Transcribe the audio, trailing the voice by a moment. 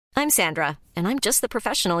I'm Sandra, and I'm just the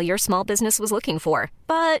professional your small business was looking for.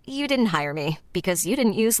 But you didn't hire me because you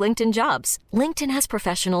didn't use LinkedIn Jobs. LinkedIn has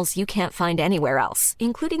professionals you can't find anywhere else,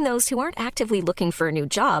 including those who aren't actively looking for a new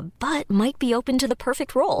job, but might be open to the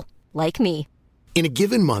perfect role, like me. In a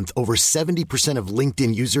given month, over 70% of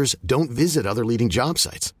LinkedIn users don't visit other leading job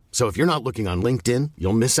sites. So if you're not looking on LinkedIn,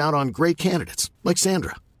 you'll miss out on great candidates like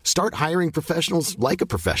Sandra. Start hiring professionals like a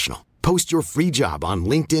professional. Post your free job on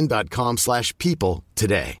linkedin.com/people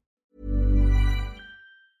today.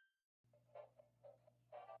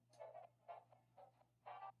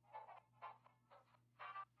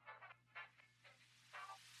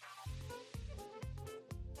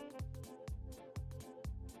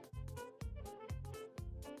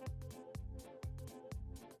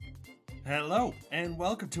 Hello, and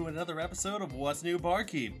welcome to another episode of What's New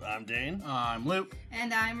Barkeep. I'm Dane. I'm Luke.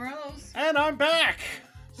 And I'm Rose. And I'm back!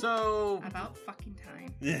 So... About fucking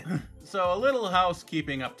time. Yeah. So, a little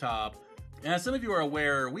housekeeping up top. As some of you are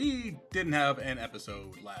aware, we didn't have an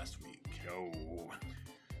episode last week. No.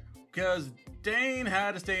 Because Dane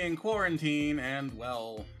had to stay in quarantine, and,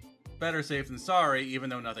 well, better safe than sorry, even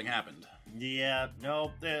though nothing happened. Yeah,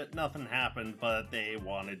 no, nothing happened, but they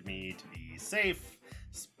wanted me to be safe.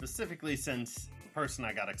 Specifically since the person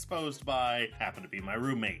I got exposed by happened to be my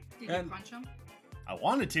roommate. Did you punch him? I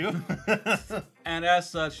wanted to. And as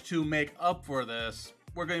such, to make up for this,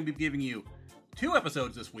 we're going to be giving you 2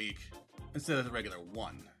 episodes this week instead of the regular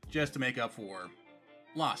 1, just to make up for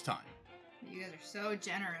lost time. You guys are so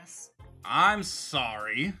generous. I'm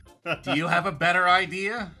sorry. Do you have a better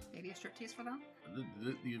idea? Maybe a striptease for them?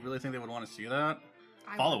 Do you really think they would want to see that?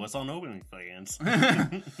 Follow us on OnlyFans.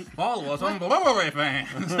 Follow us on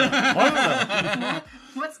OnlyFans.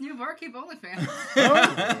 What's New Barkeep OnlyFans?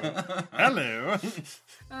 Oh, hello.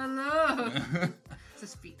 Hello. It's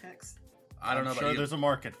just feet pics. I don't know about sure you. There's a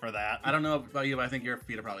market for that. I don't know about you, but I think your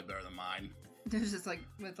feet are probably better than mine. There's just like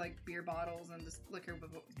with like beer bottles and just liquor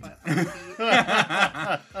but on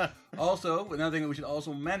feet. Also, another thing that we should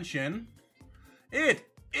also mention, it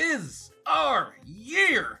is our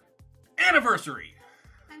year anniversary.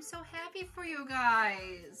 I'm so happy for you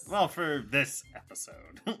guys. Well, for this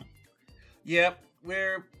episode. Yep,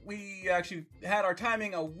 where we actually had our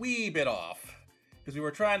timing a wee bit off. Because we were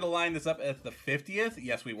trying to line this up at the 50th.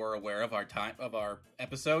 Yes, we were aware of our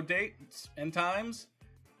episode dates and times.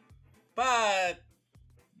 But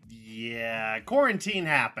yeah, quarantine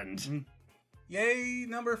happened. Yay,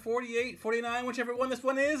 number 48, 49, whichever one this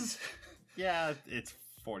one is. Yeah, it's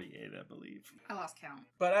 48, I believe. I lost count.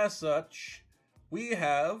 But as such, we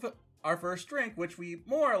have our first drink, which we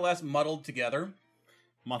more or less muddled together.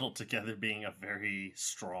 Muddled together being a very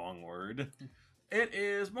strong word. It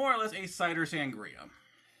is more or less a cider sangria.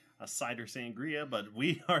 A cider sangria, but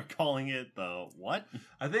we are calling it the what?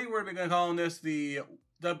 I think we're going to call this the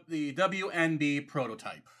WNB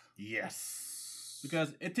prototype. Yes.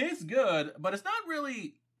 Because it tastes good, but it's not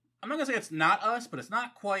really... I'm not going to say it's not us, but it's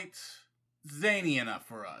not quite zany enough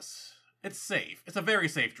for us. It's safe. It's a very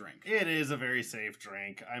safe drink. It is a very safe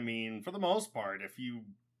drink. I mean, for the most part, if you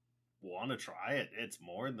want to try it, it's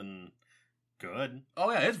more than good.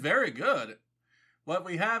 Oh yeah, it's very good. What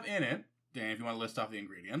we have in it, Dan, if you want to list off the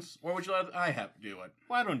ingredients, or would you let I have to do it?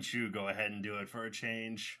 Why don't you go ahead and do it for a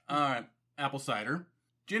change? Alright, apple cider,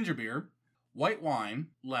 ginger beer, white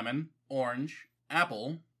wine, lemon, orange,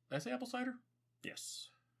 apple. Did I say apple cider?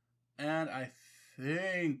 Yes. And I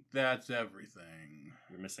think that's everything.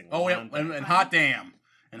 You're missing one. Oh, yeah, thing. and Hot Damn.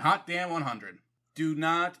 And Hot Damn 100. Do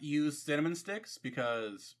not use cinnamon sticks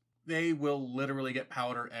because they will literally get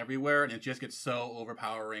powder everywhere and it just gets so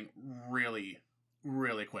overpowering really,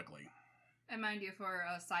 really quickly. And mind you, for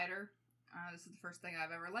a cider, this is the first thing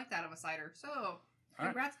I've ever liked out of a cider. So,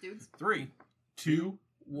 congrats, dudes. 3, 2,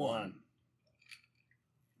 1.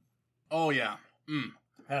 Oh, yeah.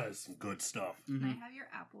 That is some good stuff. Can I have your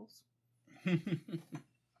apples? I'm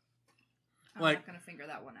Like, not going to finger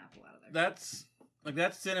that one apple out of there. That's, like,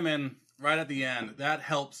 that cinnamon right at the end, that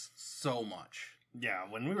helps so much. Yeah,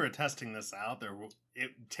 when we were testing this out,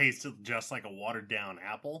 it tasted just like a watered down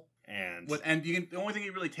apple, and the only thing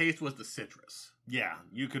you really taste was the citrus. Yeah,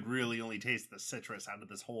 you could really only taste the citrus out of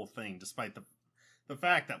this whole thing, despite the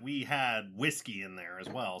fact that we had whiskey in there as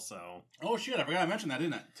well. So, oh shit, I forgot to mention that,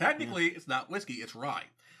 didn't I? Technically, it's not whiskey; it's rye.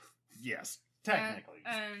 Yes, technically.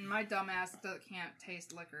 And my dumbass can't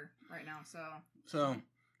taste liquor right now, so. So,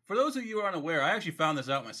 for those of you who aren't aware, I actually found this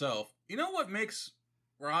out myself. You know what makes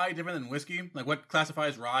rye different than whiskey? Like, what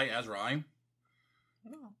classifies rye as rye?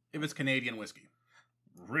 No. If it's Canadian whiskey.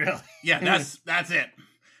 Really? Yeah, that's it.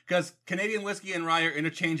 Because Canadian whiskey and rye are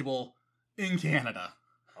interchangeable in Canada.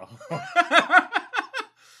 Oh.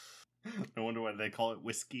 No wonder why they call it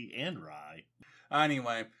whiskey and rye.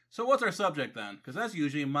 Anyway, so what's our subject then? Because that's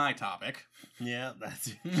usually my topic. Yeah,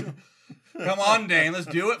 that's... Come on, Dane, let's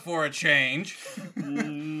do it for a change.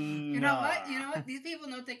 You know what? These people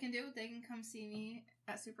know what they can do. They can come see me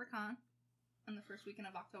at SuperCon on the first weekend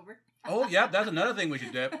of October. Oh, yeah, that's another thing we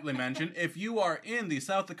should definitely mention. If you are in the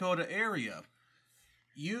South Dakota area,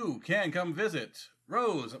 you can come visit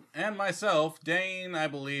Rose and myself. Dane, I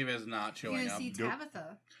believe, is not showing You're up. going to see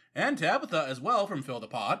Tabitha. And Tabitha as well from Fill the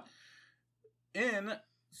Pot in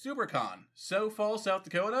SuperCon, Sioux Falls, South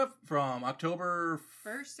Dakota, from October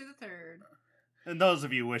 1st to the 3rd. And those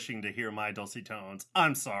of you wishing to hear my dulcet tones,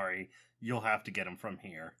 I'm sorry. You'll have to get them from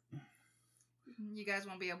here. You guys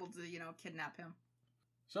won't be able to, kidnap him.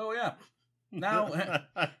 So, yeah.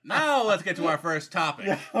 Now let's get to our first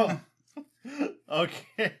topic.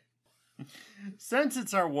 Okay. Since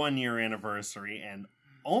it's our 1-year anniversary and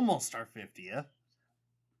almost our 50th,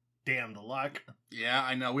 damn the luck. Yeah,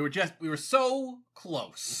 I know. We were so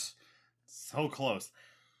close. So close.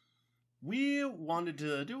 We wanted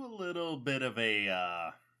to do a little bit of a,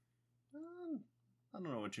 I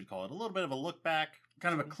don't know what you'd call it, a little bit of a look back.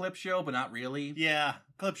 Kind of a clip show, but not really. Yeah,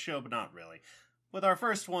 clip show, but not really. With our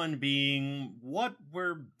first one being what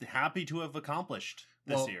we're happy to have accomplished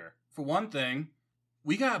this year. For one thing,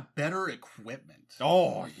 we got better equipment.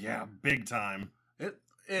 Oh, yeah, big time. It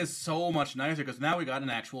is so much nicer because now we got an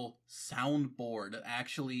actual soundboard that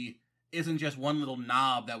actually isn't just one little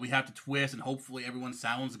knob that we have to twist and hopefully everyone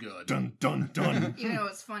sounds good. Dun, dun, dun.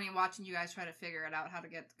 It's funny watching you guys try to figure it out how to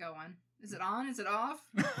get going. Is it on? Is it off?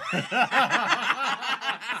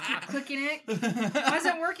 Keep clicking it. Why is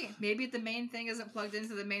it working? Maybe the main thing isn't plugged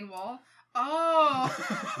into the main wall. Oh!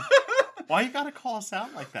 Why you gotta call us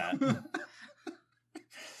out like that?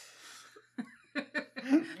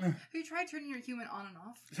 Have you tried turning your human on and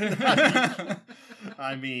off?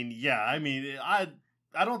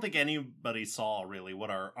 I don't think anybody saw really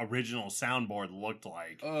what our original soundboard looked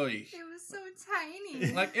like. Oy. It was so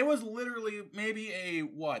tiny. Like, it was literally maybe a,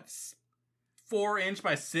 4-inch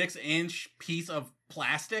by 6-inch piece of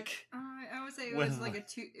plastic? I would say it was like a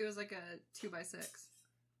 2x6.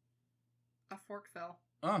 A fork fell.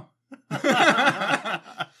 Oh.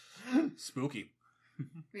 Spooky.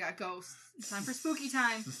 We got ghosts. It's time for spooky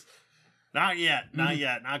time. Not yet,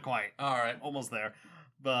 not quite. All right. Almost there.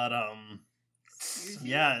 But, Excuse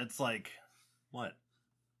you? yeah, it's like, what?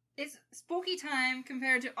 It's spooky time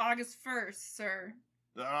compared to August 1st, sir.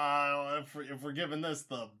 If we're giving this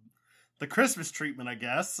the Christmas treatment, I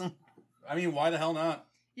guess. I mean, why the hell not?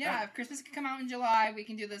 Yeah, if Christmas can come out in July, we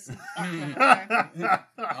can do this in October.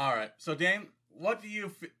 All right. So, Dane, what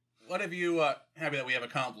have you happy that we have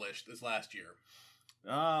accomplished this last year?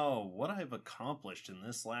 Oh, what I've accomplished in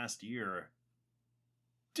this last year.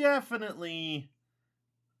 Definitely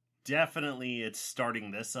it's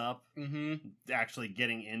starting this up. Mm-hmm. Actually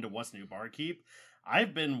getting into What's New Barkeep.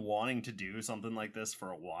 I've been wanting to do something like this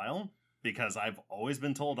for a while because I've always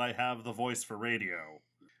been told I have the voice for radio.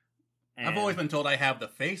 And I've always been told I have the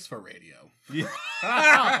face for radio.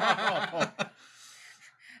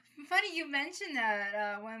 Funny you mentioned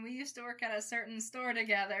that. When we used to work at a certain store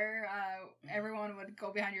together, everyone would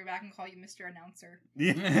go behind your back and call you Mr. Announcer.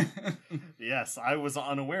 Yes, I was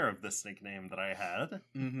unaware of this nickname that I had.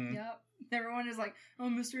 Mm-hmm. Yep. Everyone is like, oh,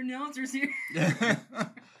 Mr. Announcer's here. I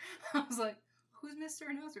was like, who's Mr.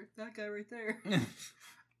 Announcer? That guy right there.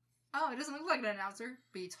 Oh, it doesn't look like an announcer,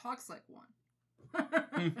 but he talks like one.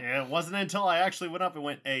 Yeah, it wasn't until I actually went up and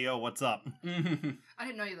went, hey, yo, what's up? I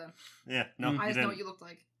didn't know you then. Yeah, no, I you just know didn't. what you looked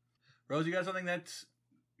like. Rose, you got something that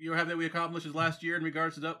you were happy that we accomplished this last year in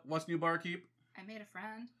regards to What's New Barkeep? I made a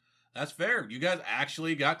friend. That's fair. You guys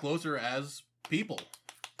actually got closer as people.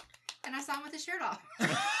 And I saw him with his shirt off.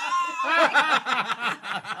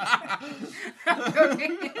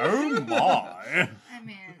 Oh my!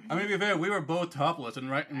 I mean, to be fair, we were both topless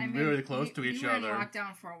and really close to each we were in other.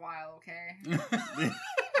 lockdown for a while, okay?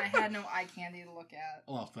 I had no eye candy to look at.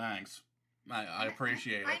 Well, thanks. I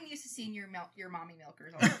appreciate it. I'm used to seeing your mommy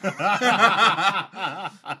milkers all the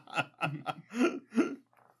time.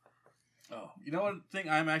 Oh, you know one thing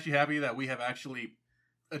I'm actually happy that we have actually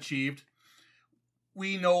achieved?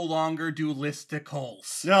 We no longer do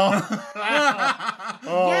listicles. No.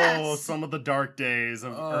 Oh, Yes. some of the dark days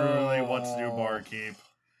of early What's New Barkeep.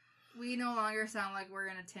 We no longer sound like we're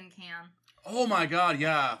in a tin can. Oh my god,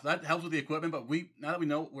 yeah. That helps with the equipment, but now that we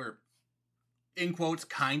know what we're, in quotes,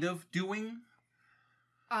 kind of doing.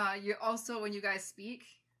 You also, when you guys speak,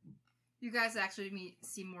 you guys actually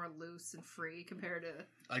seem more loose and free compared to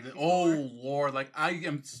Like, before. oh lord, like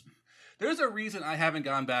There's a reason I haven't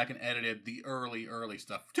gone back and edited the early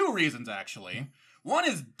stuff. 2 reasons, actually. One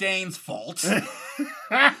is Dane's fault.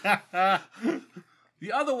 The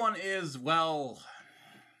other one is, well,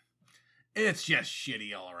 it's just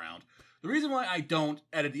shitty all around. The reason why I don't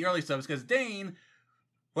edit the early stuff is because Dane,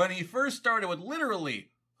 when he first started, would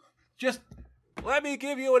literally just... Let me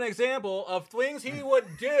give you an example of things he would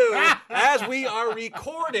do as we are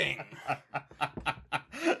recording.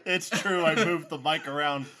 It's true, I moved the mic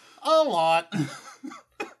around a lot.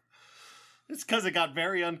 It's because it got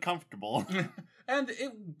very uncomfortable. And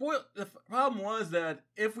the problem was that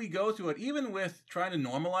if we go to it, even with trying to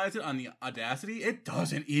normalize it on the Audacity, it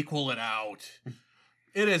doesn't equal it out.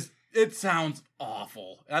 It sounds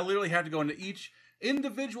awful. I literally have to go into each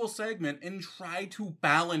individual segment and try to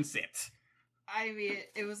balance it. I mean,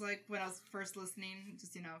 it was like when I was first listening,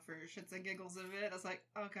 just, for shits and giggles of it, I was like,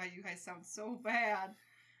 oh god, you guys sound so bad.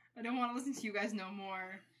 I don't want to listen to you guys no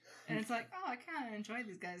more. And it's like, oh, I kind of enjoy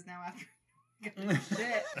these guys now after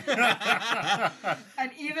shit.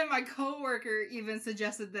 And even my coworker even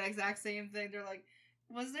suggested the exact same thing. They're like,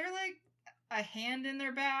 was there like a hand in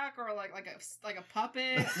their back or like a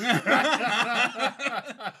puppet?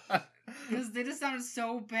 Because they just sounded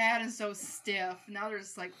so bad and so stiff. Now they're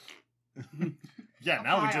just like... Yeah,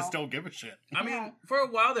 now we just don't give a shit. I mean, for a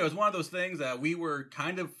while there was one of those things that we were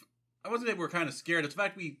kind of... I wasn't say we were kind of scared. It's the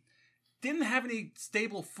fact we didn't have any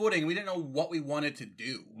stable footing. We didn't know what we wanted to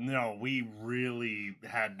do. No, we really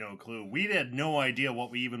had no clue. We had no idea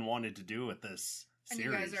what we even wanted to do with this series.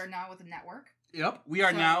 And you guys are now with a network? Yep, we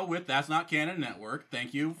are now with That's Not Canon Network.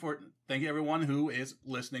 Thank you everyone who is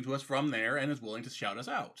listening to us from there and is willing to shout us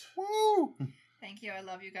out. Woo! Thank you, I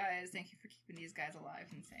love you guys. Thank you for keeping these guys alive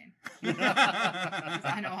and sane. 'Cause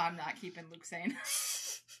I know I'm not keeping Luke sane.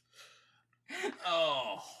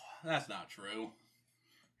 Oh, that's not true.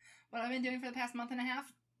 What I've been doing for the past month and a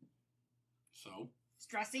half? So?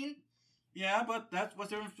 Stressing? Yeah, but that's what's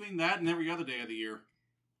the difference between that and every other day of the year.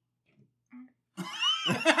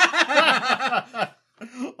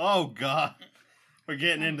 Oh, God. We're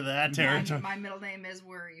getting into that territory. My middle name is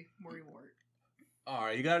Worrywart.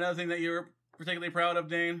 Alright, you got another thing that you're particularly proud of,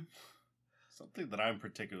 Dane? Something that I'm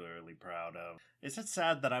particularly proud of. Is it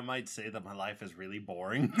sad that I might say that my life is really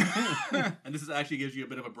boring? And this actually gives you a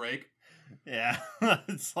bit of a break? Yeah.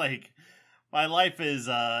 It's like, my life is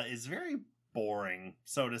very boring,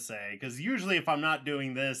 so to say. Because usually if I'm not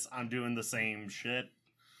doing this, I'm doing the same shit.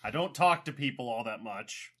 I don't talk to people all that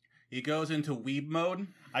much. He goes into weeb mode?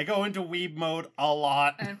 I go into weeb mode a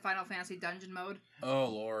lot. And Final Fantasy Dungeon mode. Oh,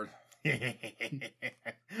 Lord.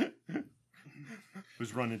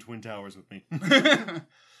 Who's running Twin Towers with me?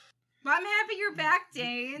 Well, I'm happy you're back,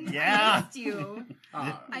 Dane. Yeah. I missed you.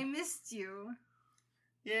 I missed you.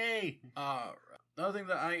 Yay. Another thing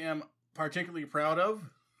that I am particularly proud of,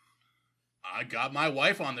 I got my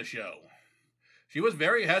wife on the show. She was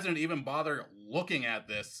very hesitant to even bother looking at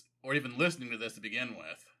this or even listening to this to begin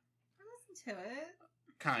with. Listen to it.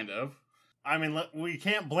 Kind of. I mean, we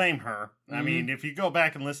can't blame her. Mm-hmm. I mean, if you go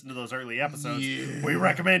back and listen to those early episodes, yeah. We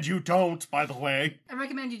recommend you don't, by the way. I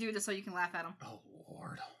recommend you do this so you can laugh at them. Oh,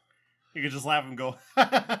 Lord. You can just laugh and go...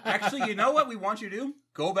 Actually, you know what we want you to do?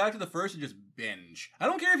 Go back to the first and just binge. I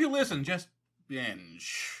don't care if you listen, just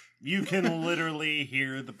binge. You can literally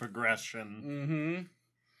hear the progression. Mm-hmm.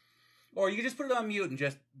 Or you can just put it on mute and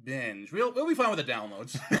just binge. We'll be fine with the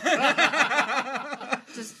downloads.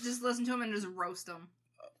 just listen to them and just roast them.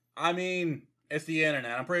 I mean, it's the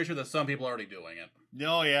internet. I'm pretty sure that some people are already doing it.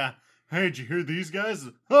 Oh, yeah. Hey, did you hear these guys?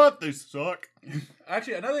 Oh, they suck.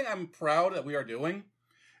 Actually, another thing I'm proud that we are doing,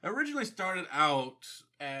 originally started out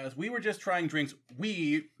as we were just trying drinks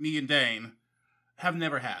me and Dane, have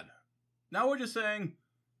never had. Now we're just saying,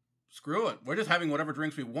 screw it. We're just having whatever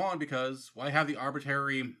drinks we want because why have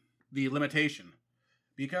the limitation?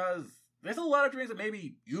 Because there's a lot of drinks that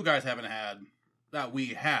maybe you guys haven't had that we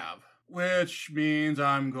have. Which means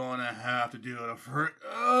I'm gonna have to do it for...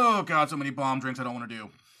 Oh, God, so many bomb drinks I don't want to do.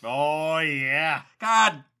 Oh, yeah.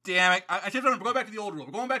 God damn it. I should have gone back to the old rule.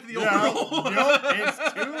 We're going back to the old rule. Nope,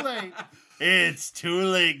 it's too late. It's too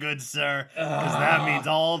late, good sir. Because that means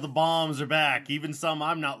all the bombs are back. Even some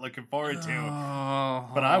I'm not looking forward to.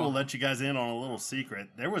 But I will let you guys in on a little secret.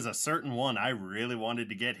 There was a certain one I really wanted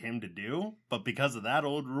to get him to do. But because of that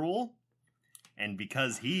old rule, and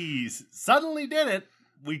because he suddenly did it,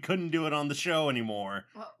 we couldn't do it on the show anymore.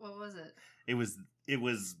 What was it? It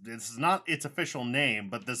was, this is not its official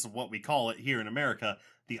name, but this is what we call it here in America,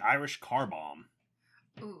 the Irish car bomb.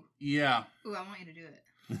 Ooh. Yeah. Ooh, I want you to do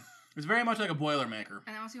it. It's very much like a Boilermaker.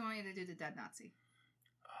 And I also want you to do the Dead Nazi.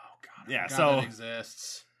 Oh, God. Yeah, God, so... that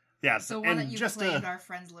exists. Yeah, So one that you claimed our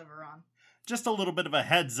friend's liver on. just a little bit of a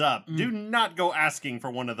heads up. Do not go asking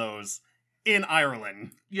for one of those in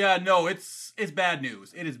Ireland. Yeah, no, it's bad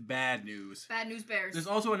news. It is bad news. Bad news bears. There's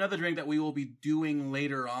also another drink that we will be doing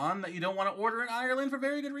later on that you don't want to order in Ireland for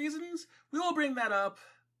very good reasons. We will bring that up.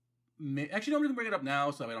 Actually, no, we can bring it up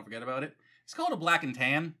now so I don't forget about it. It's called a black and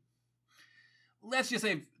tan. Let's just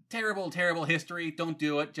say terrible, terrible history. Don't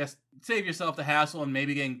do it. Just save yourself the hassle and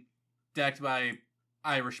maybe getting decked by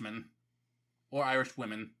Irishmen. Or Irish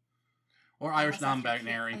women. Or Irish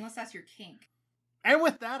non-binary. Unless that's your kink. And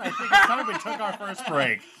with that, I think it's time we took our first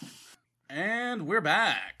break. And we're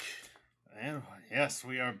back. And yes,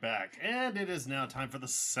 we are back. And it is now time for the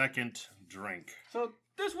second drink. So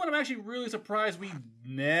this one I'm actually really surprised we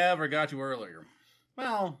never got to earlier.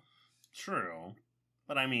 Well, true.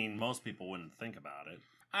 But I mean, most people wouldn't think about it.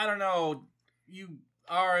 I don't know. You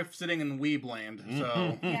are sitting in Weebland,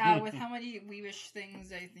 so... Yeah, with how many Weebish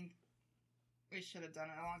things I think we should have done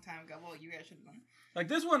it a long time ago. Well, you guys should have done it. Like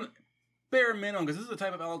this one, bare minimum, because this is a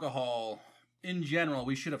type of alcohol, in general,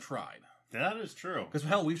 we should have tried. That is true. Because,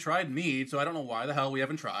 hell, we've tried mead, so I don't know why the hell we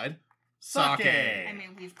haven't tried sake. I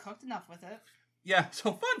mean, we've cooked enough with it. Yeah,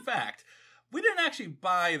 so fun fact, we didn't actually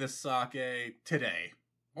buy the sake today,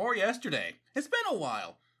 or yesterday. It's been a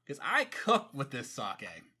while, because I cook with this sake.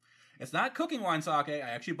 It's not cooking wine sake, I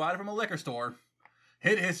actually bought it from a liquor store.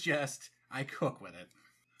 It is just, I cook with it.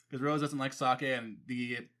 Because Rose doesn't like sake, and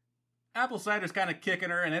the apple cider's kind of kicking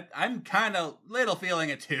her, and I'm kind of little feeling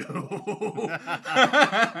it too.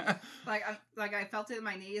 Like I felt it in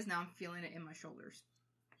my knees, now I'm feeling it in my shoulders.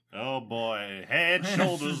 Oh boy. Head,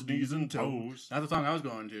 shoulders, knees, and toes. That's the song I was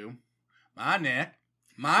going to. My neck,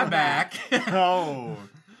 my back. No,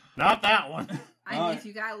 not that one. I mean, if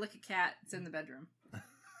you gotta lick a cat, it's in the bedroom.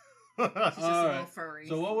 It's just a little furry.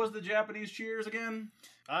 So what was the Japanese cheers again?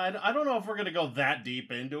 I don't know if we're going to go that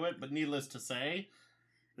deep into it, but needless to say,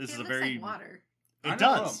 this is a looks very... like water. It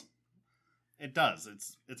does. It does.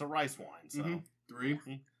 It's a rice wine, so... Mm-hmm. 3,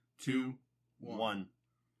 2, 1.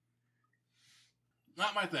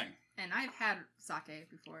 Not my thing. And I've had sake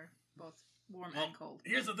before, both warm and cold.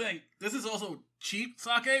 Here's the thing. This is also cheap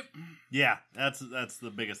sake. Yeah, that's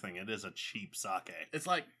the biggest thing. It is a cheap sake. It's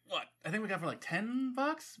like, what? I think we got for like $10?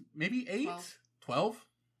 Maybe 8? 12?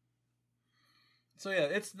 So yeah,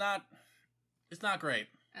 it's not great.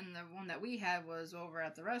 And the one that we had was over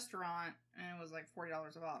at the restaurant, and it was like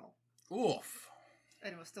 $40 a bottle. Oof.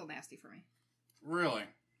 And it was still nasty for me. Really?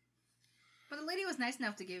 But the lady was nice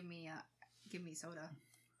enough to give me soda.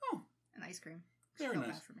 Oh. And ice cream. Very nice.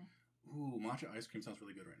 Bad for me. Ooh, matcha ice cream sounds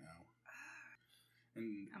really good right now.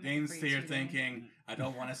 And I'm Dane's here thinking, I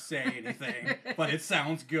don't want to say anything, but it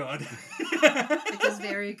sounds good. It is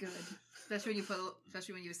very good. Especially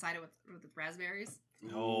when you side it with the raspberries.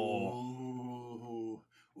 Oh.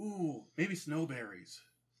 Ooh, maybe snowberries.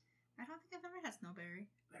 I don't think I've ever had snowberry.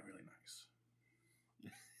 They're really nice.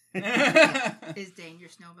 Is Dane your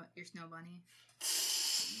snow bunny?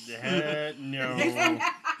 No.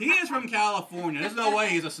 He is from California. There's no way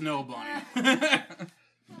he's a snow bunny.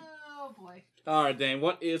 Oh boy. All right, Dane,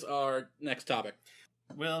 what is our next topic?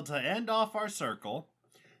 Well, to end off our circle,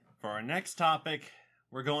 for our next topic,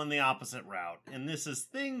 we're going the opposite route, and this is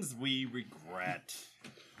things we regret.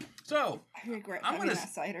 So, I regret having that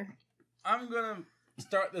cider. I'm going to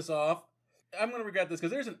start this off. I'm going to regret this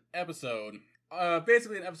because there's an episode,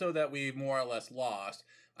 basically an episode that we more or less lost.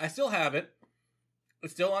 I still have it.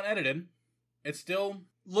 It's still unedited. It's still,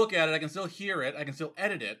 look at it, I can still hear it, I can still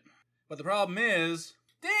edit it. But the problem is,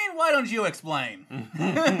 Dane, why don't you explain?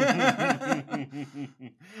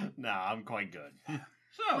 No, I'm quite good.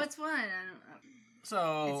 So, what's one?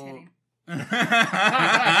 So,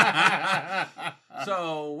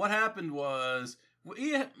 so what happened was,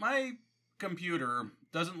 my computer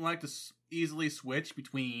doesn't like to easily switch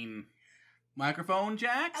between microphone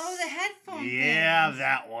jacks. Oh, the headphone Yeah, things.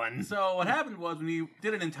 that one. So what happened was, when we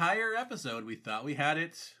did an entire episode, we thought we had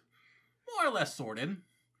it more or less sorted.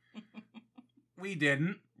 We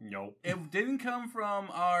didn't. Nope. It didn't come from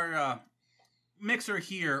our mixer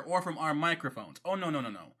here or from our microphones. Oh, no.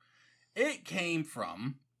 It came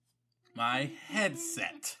from my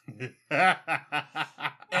headset.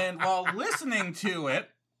 And while listening to it,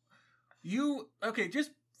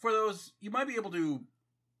 just for those, you might be able to,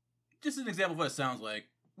 just an example of what it sounds like.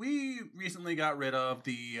 We recently got rid of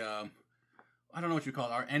the, I don't know what you call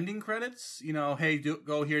it, our ending credits. You know, hey,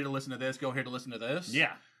 go here to listen to this, go here to listen to this.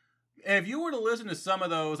 Yeah. If you were to listen to some of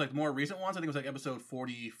those, like the more recent ones, I think it was like episode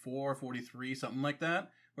 44, 43, something like that,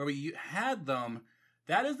 where we had them,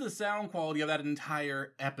 that is the sound quality of that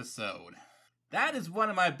entire episode. That is one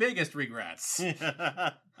of my biggest regrets.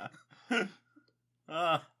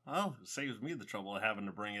 Well, it saves me the trouble of having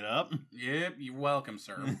to bring it up. Yep, you're welcome,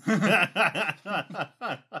 sir.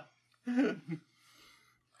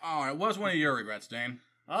 Alright, what's one of your regrets, Dane?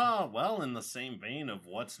 Well, in the same vein of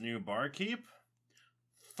what's new, barkeep?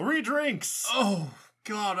 3 drinks! Oh,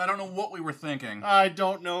 God, I don't know what we were thinking. I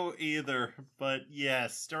don't know either, but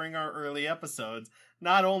yes, during our early episodes,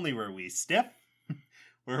 not only were we stiff,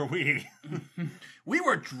 we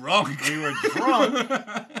were drunk. We were drunk.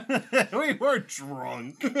 We were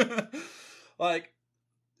drunk. Like,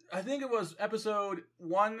 I think it was episode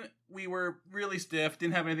 1, we were really stiff,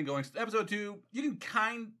 didn't have anything going. Episode 2,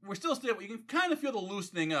 we're still stiff, but you can kind of feel the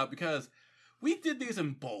loosening up because we did these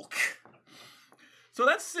in bulk. So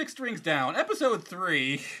that's 6 drinks down. Episode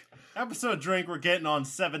 3. Episode drink, we're getting on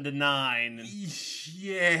 7 to 9.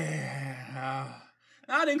 Yeah.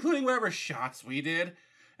 Not including whatever shots we did.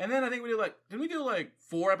 And then I think did we do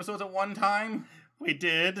 4 episodes at one time? We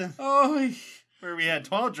did. Oh, where we had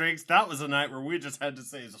 12 drinks. That was a night where we just had to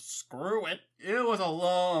say, screw it. There was a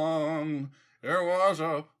long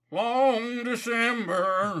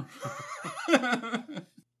December.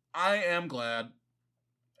 I am glad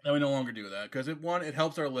that we no longer do that, because it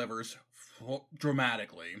helps our livers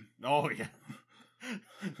dramatically. Oh, yeah.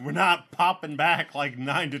 We're not popping back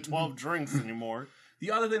 9 to 12 drinks anymore. The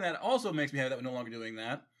other thing that also makes me happy that we're no longer doing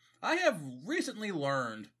that, I have recently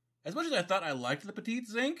learned, as much as I thought I liked the Petite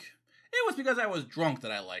Zinc, it was because I was drunk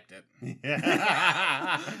that I liked it.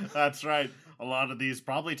 Yeah, that's right. A lot of these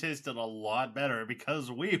probably tasted a lot better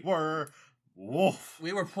because we were woof.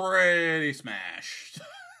 We were pretty smashed.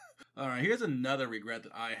 Alright, here's another regret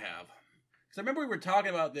that I have. Because I remember we were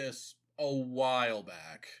talking about this a while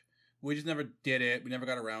back. We just never did it. We never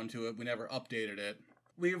got around to it. We never updated it.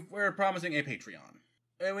 We were promising a Patreon.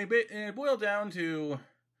 And it boiled down to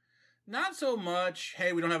not so much,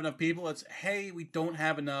 hey, we don't have enough people. It's, hey, we don't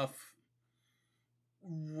have enough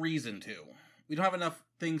reason to. We don't have enough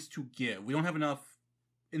things to give. We don't have enough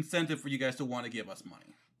incentive for you guys to want to give us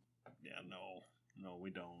money. Yeah, no, we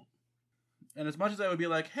don't. And as much as I would be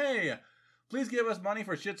like, hey, please give us money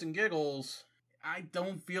for shits and giggles, I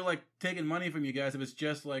don't feel like taking money from you guys if it's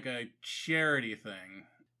just a charity thing.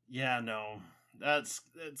 Yeah, no. It's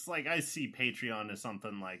like I see Patreon as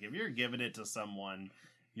something if you're giving it to someone,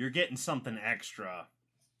 you're getting something extra.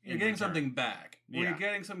 You're getting something back. Or Yeah. you're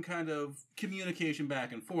getting some kind of communication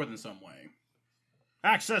back and forth in some way.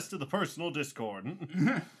 Access to the personal Discord.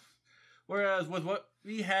 Whereas with what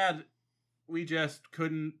we had, we just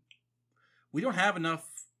couldn't. We don't have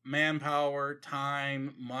enough manpower,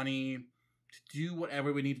 time, money to do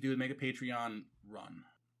whatever we need to do to make a Patreon run.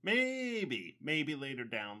 Maybe later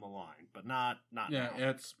down the line, but not Yeah, now.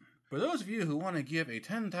 it's for those of you who want to give a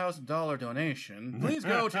 $10,000 donation. Please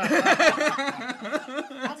go to.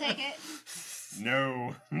 I'll take it.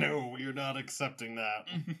 No, you're not accepting that.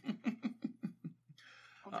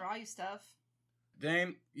 I'll draw you stuff.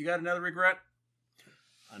 Dane, you got another regret?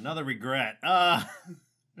 Another regret.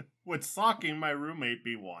 Would socking my roommate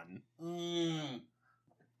be one?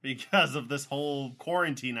 Because of this whole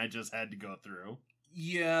quarantine I just had to go through.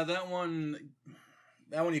 Yeah, that one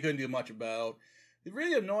you couldn't do much about. The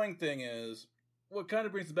really annoying thing is, what kind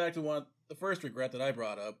of brings us back to the first regret that I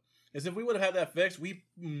brought up, is if we would have had that fixed, we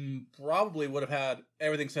probably would have had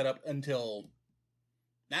everything set up until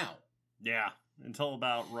now. Yeah, until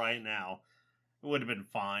about right now. It would have been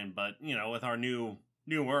fine, but, with our newer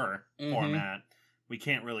format, we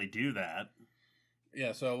can't really do that.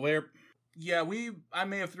 Yeah, so I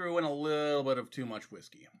may have threw in a little bit of too much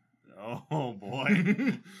whiskey. Oh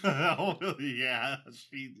boy. Oh yeah,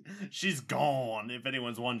 she's gone, if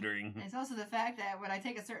anyone's wondering. And it's also the fact that when I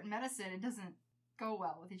take a certain medicine, it doesn't go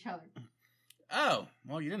well with each other. Oh,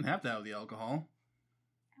 well, you didn't have to have the alcohol.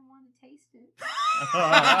 I want to taste it.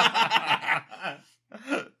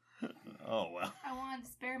 Oh well. I want to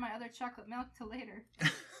spare my other chocolate milk till later.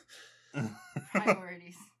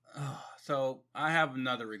 Priorities. So, I have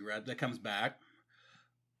another regret that comes back.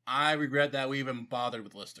 I regret that we even bothered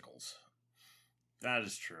with listicles. That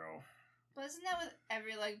is true. But isn't that with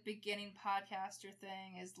every beginning podcaster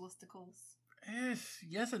thing is listicles?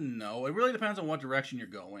 Yes and no. It really depends on what direction you're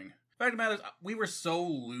going. The fact of the matter is, we were so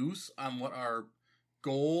loose on what our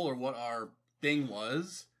goal or what our thing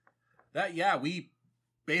was that, we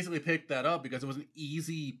basically picked that up because it was an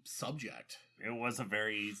easy subject. It was a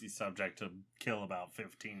very easy subject to kill about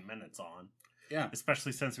 15 minutes on. Yeah.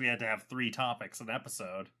 Especially since we had to have 3 topics an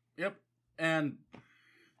episode. Yep. And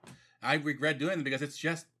I regret doing it because it's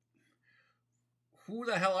just, who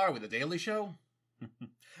the hell are we? The Daily Show?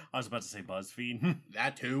 I was about to say BuzzFeed.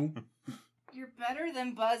 That too. You're better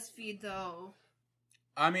than BuzzFeed, though.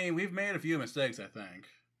 I mean, we've made a few mistakes, I think.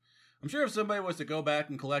 I'm sure if somebody was to go back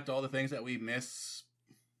and collect all the things that we miss...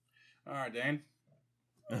 Alright, Dane.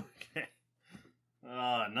 Okay.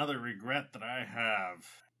 Another regret that I have.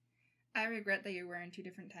 I regret that you're wearing 2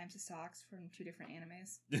 different types of socks from 2 different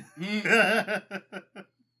animes.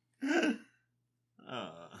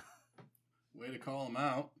 Way to call them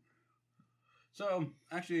out. So,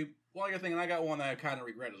 actually, while you're thinking, I got one that I kind of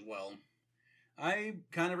regret as well. I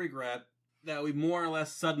kind of regret that we more or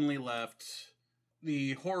less suddenly left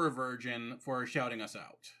the Horror Virgin for shouting us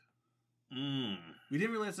out. We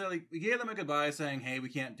didn't really necessarily... We gave them a goodbye saying, hey, we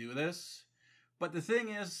can't do this. But the thing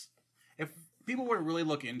is, if people were to really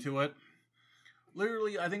look into it,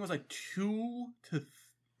 literally, I think it was like 2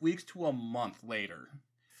 weeks to a month later,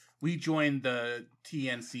 we joined the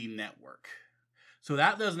TNC network. So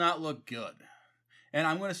that does not look good. And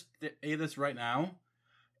I'm going to say this right now.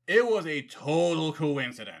 It was a total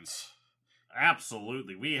coincidence.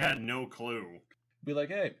 Absolutely. We had no clue. Be like,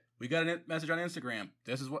 hey, we got a message on Instagram.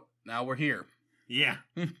 This is what... Now we're here. Yeah.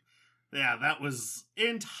 Yeah, that was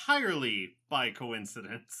entirely by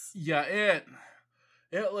coincidence. Yeah, it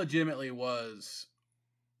legitimately was.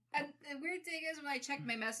 And the weird thing is, when I check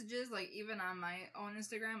my messages, like, even on my own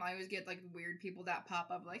Instagram, I always get, like, weird people that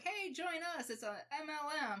pop up, like, hey, join us, it's a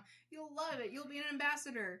MLM, you'll love it, you'll be an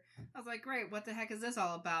ambassador. I was like, great, what the heck is this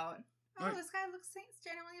all about? Oh, Right. this guy looks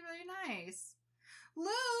genuinely really nice.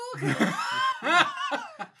 Luke!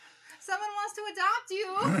 Someone wants to adopt you!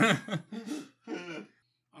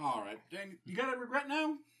 All right. Dang, you got a regret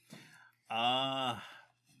now?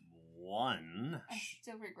 One. I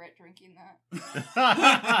still regret drinking that. No,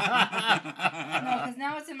 because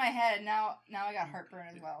now it's in my head. Now I got heartburn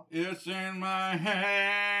as well. It's in my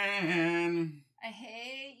hand. I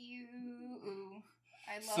hate you.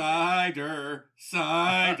 I love Cider.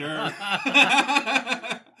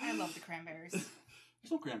 I love the Cranberries.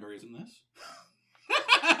 There's no cranberries in this.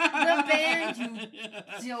 The band, you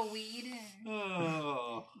dillweed.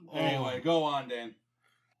 Oh. Anyway, go on, Dan.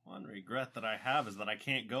 One regret that I have is that I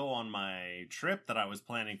can't go on my trip that I was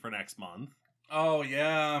planning for next month. Oh,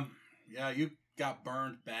 yeah. Yeah, you got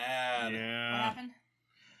burned bad. Yeah. What happened?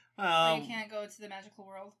 You can't go to the magical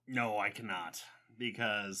world? No, I cannot.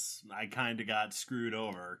 Because I kind of got screwed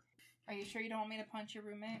over. Are you sure you don't want me to punch your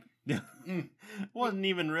roommate? Wasn't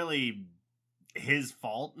even really his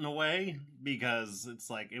fault in a way, because it's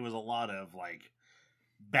like, it was a lot of, like,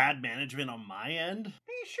 bad management on my end.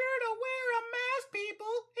 Be sure to wear a mask,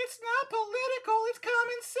 people. It's not political. It's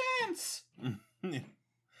common sense.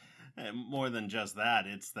 And more than just that,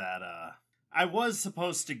 it's that I was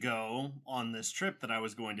supposed to go on this trip that I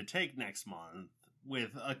was going to take next month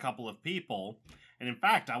with a couple of people. And in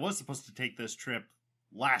fact, I was supposed to take this trip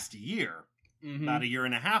last year, about a year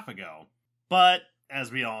and a half ago. But as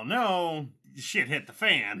we all know, shit hit the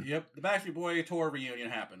fan. Yep, the Backstreet Boy tour reunion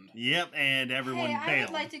happened. Yep, and everyone hey, bailed.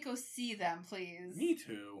 I would like to go see them, please. Me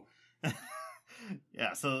too.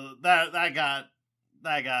 Yeah, so that got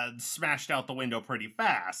smashed out the window pretty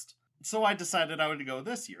fast. So I decided I would go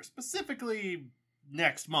this year, specifically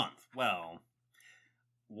next month. Well,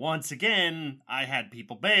 once again, I had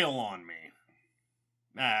people bail on me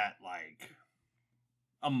at like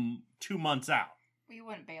 2 months out. We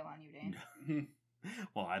wouldn't bail on you, Dane.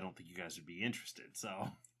 Well, I don't think you guys would be interested, so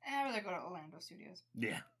I'd rather go to Orlando Studios.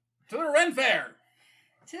 yeah. To the Ren Fair.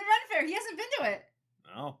 To the Ren Fair. He hasn't been to it.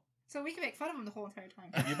 Oh, So we can make fun of him the whole entire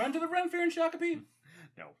time. Have you been to the Ren Fair in Shakopee?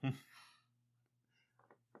 no.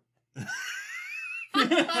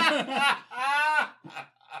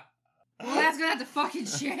 Well, that's gonna have to fucking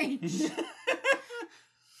change.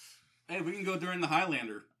 Hey, we can go during the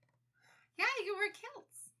Highlander. Yeah, you can wear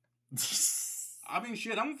kilts. I mean,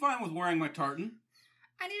 shit, I'm fine with wearing my tartan.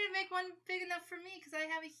 I need to make one big enough for me because I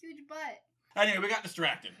have a huge butt. Anyway, we got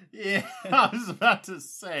distracted. Yeah, I was about to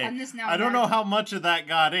say. And this now I don't know how much of that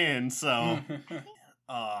got in, so I'm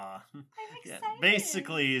yeah, excited.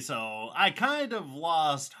 basically, so I kind of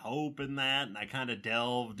lost hope in that, and I kind of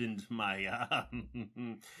delved into my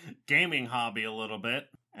gaming hobby a little bit.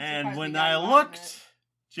 And surprised we when got I you out of looked it.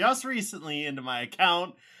 just recently into my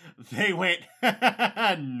account, they went,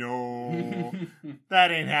 no,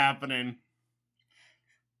 that ain't happening.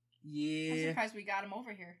 I'm Yeah. surprised we got him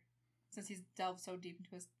over here since he's delved so deep into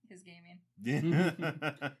his gaming.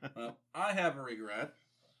 Well, I have a regret,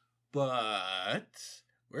 but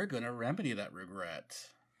we're gonna remedy that regret.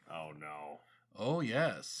 Oh, no. Oh,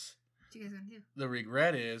 yes. What you guys gonna do? The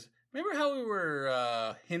regret is, remember how we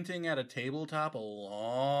were hinting at a tabletop a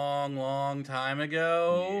long, long time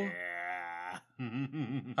ago? Yeah.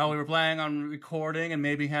 How we were planning on recording and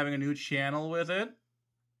maybe having a new channel with it?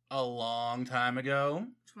 A long time ago.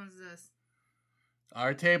 Which one's this?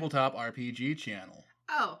 Our tabletop RPG channel.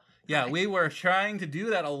 Oh, Yeah, we were trying to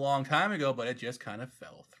do that a long time ago, but it just kind of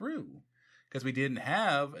fell through. Because we didn't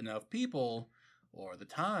have enough people or the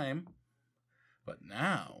time. But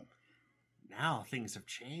now things have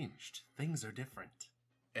changed. Things are different.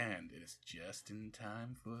 And it is just in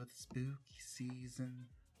time for the spooky season.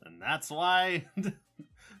 And that's why,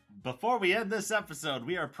 before we end this episode,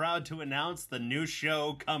 we are proud to announce the new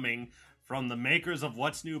show coming from the makers of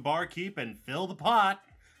What's New Barkeep and Fill the Pot,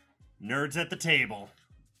 Nerds at the Table.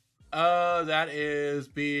 We're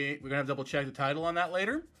gonna have to double check the title on that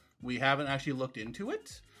later. We haven't actually looked into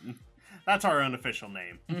it. That's our unofficial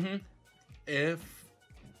name. Mm-hmm. If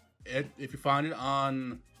you find it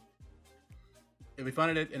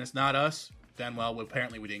and it's not us, then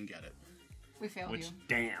apparently we didn't get it. We failed you.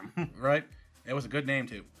 Damn. Right? It was a good name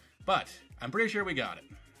too. But I'm pretty sure we got it.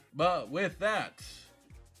 But with that,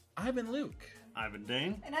 I've been Luke. I've been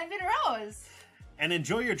Dane. And I've been Rose. And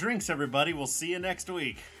enjoy your drinks, everybody. We'll see you next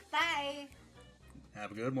week. Bye.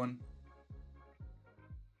 Have a good one.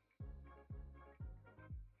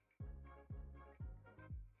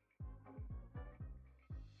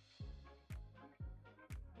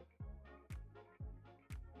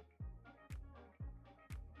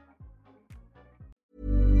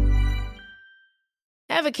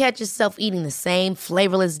 Ever catch yourself eating the same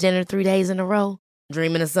flavorless dinner 3 days in a row?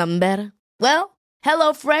 Dreaming of something better? Well,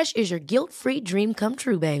 HelloFresh is your guilt-free dream come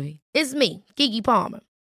true, baby. It's me, Keke Palmer.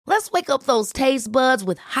 Let's wake up those taste buds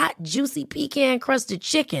with hot, juicy pecan-crusted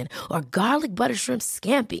chicken or garlic butter shrimp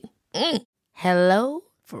scampi. Hello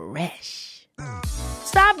Fresh.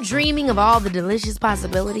 Stop dreaming of all the delicious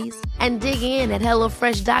possibilities and dig in at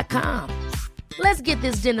HelloFresh.com. Let's get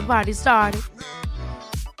this dinner party started.